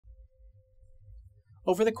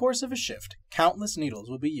Over the course of a shift, countless needles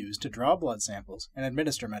will be used to draw blood samples and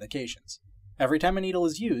administer medications. Every time a needle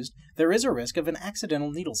is used, there is a risk of an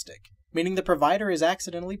accidental needle stick, meaning the provider is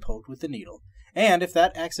accidentally poked with the needle, and if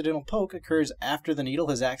that accidental poke occurs after the needle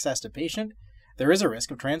has accessed a patient, there is a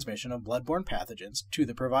risk of transmission of bloodborne pathogens to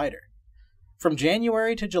the provider. From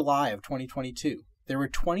January to July of 2022, there were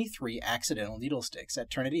 23 accidental needle sticks at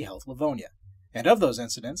Trinity Health Livonia, and of those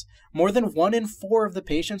incidents, more than 1 in 4 of the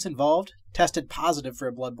patients involved tested positive for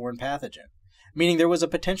a bloodborne pathogen, meaning there was a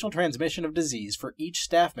potential transmission of disease for each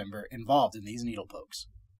staff member involved in these needle pokes.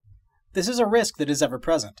 This is a risk that is ever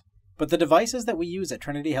present, but the devices that we use at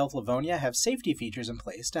Trinity Health Livonia have safety features in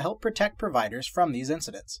place to help protect providers from these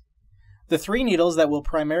incidents. The 3 needles that will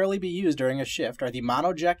primarily be used during a shift are the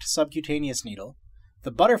Monoject Subcutaneous Needle,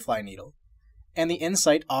 the Butterfly Needle, and the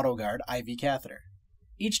Insite Autoguard IV Catheter.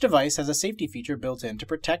 Each device has a safety feature built in to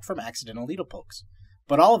protect from accidental needle pokes,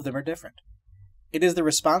 but all of them are different. It is the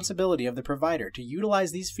responsibility of the provider to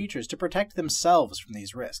utilize these features to protect themselves from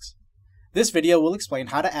these risks. This video will explain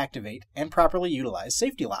how to activate and properly utilize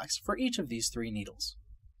safety locks for each of these 3 needles.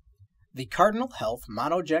 The Cardinal Health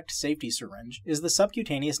Monoject Safety Syringe is the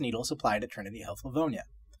subcutaneous needle supplied at Trinity Health Livonia,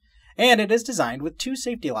 and it is designed with 2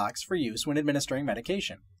 safety locks for use when administering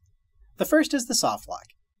medication. The first is the soft lock.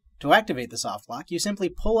 To activate the soft lock, you simply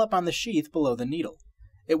pull up on the sheath below the needle.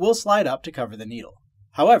 It will slide up to cover the needle.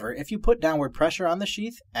 However, if you put downward pressure on the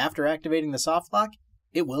sheath after activating the soft lock,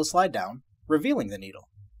 it will slide down, revealing the needle.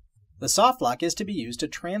 The soft lock is to be used to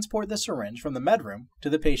transport the syringe from the med room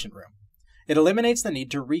to the patient room. It eliminates the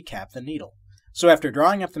need to recap the needle. So after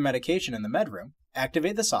drawing up the medication in the med room,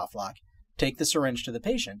 activate the soft lock, take the syringe to the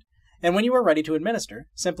patient, and when you are ready to administer,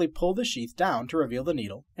 simply pull the sheath down to reveal the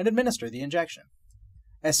needle and administer the injection.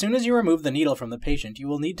 As soon as you remove the needle from the patient, you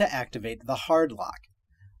will need to activate the hard lock.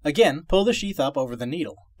 Again, pull the sheath up over the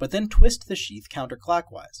needle, but then twist the sheath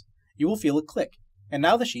counterclockwise. You will feel a click, and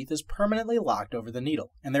now the sheath is permanently locked over the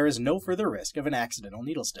needle, and there is no further risk of an accidental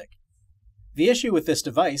needle stick. The issue with this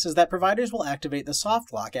device is that providers will activate the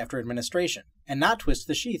soft lock after administration, and not twist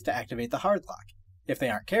the sheath to activate the hard lock. If they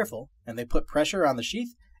aren't careful, and they put pressure on the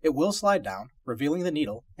sheath, it will slide down, revealing the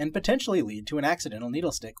needle, and potentially lead to an accidental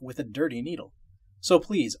needle stick with a dirty needle. So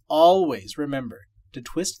please always remember to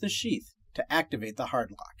twist the sheath to activate the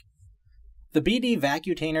hard lock. The BD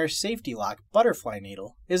Vacutainer Safety Lock Butterfly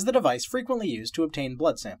Needle is the device frequently used to obtain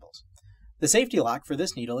blood samples. The safety lock for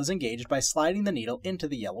this needle is engaged by sliding the needle into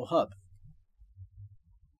the yellow hub.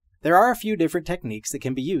 There are a few different techniques that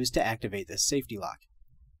can be used to activate this safety lock.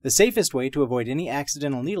 The safest way to avoid any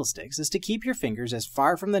accidental needle sticks is to keep your fingers as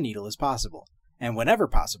far from the needle as possible, and whenever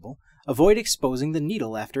possible, avoid exposing the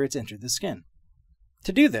needle after it's entered the skin.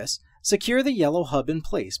 To do this, secure the yellow hub in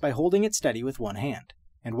place by holding it steady with one hand,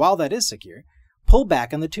 and while that is secure, pull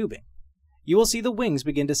back on the tubing. You will see the wings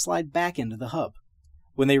begin to slide back into the hub.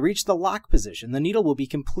 When they reach the lock position, the needle will be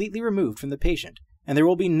completely removed from the patient, and there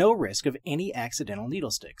will be no risk of any accidental needle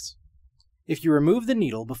sticks. If you remove the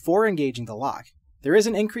needle before engaging the lock, there is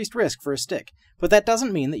an increased risk for a stick, but that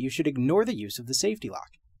doesn't mean that you should ignore the use of the safety lock.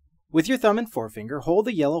 With your thumb and forefinger, hold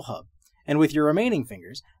the yellow hub, and with your remaining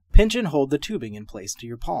fingers, pinch and hold the tubing in place to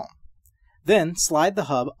your palm. Then slide the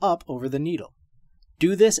hub up over the needle.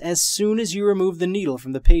 Do this as soon as you remove the needle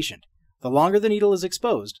from the patient. The longer the needle is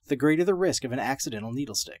exposed, the greater the risk of an accidental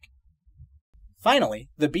needle stick. Finally,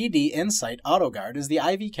 the BD Insite Autoguard is the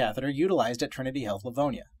IV catheter utilized at Trinity Health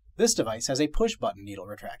Livonia. This device has a push-button needle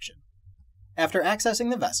retraction. After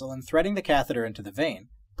accessing the vessel and threading the catheter into the vein,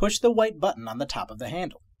 push the white button on the top of the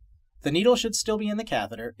handle. The needle should still be in the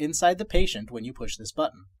catheter inside the patient when you push this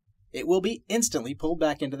button. It will be instantly pulled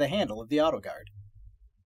back into the handle of the autoguard.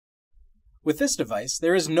 With this device,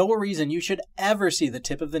 there is no reason you should ever see the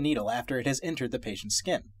tip of the needle after it has entered the patient's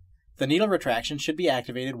skin. The needle retraction should be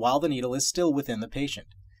activated while the needle is still within the patient.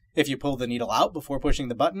 If you pull the needle out before pushing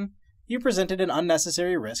the button, you presented an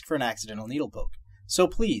unnecessary risk for an accidental needle poke. So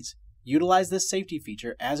please, utilize this safety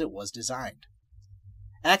feature as it was designed.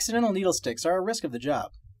 Accidental needle sticks are a risk of the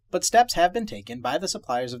job, but steps have been taken by the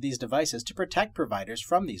suppliers of these devices to protect providers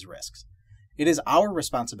from these risks. It is our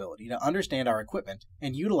responsibility to understand our equipment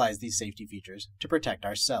and utilize these safety features to protect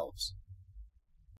ourselves.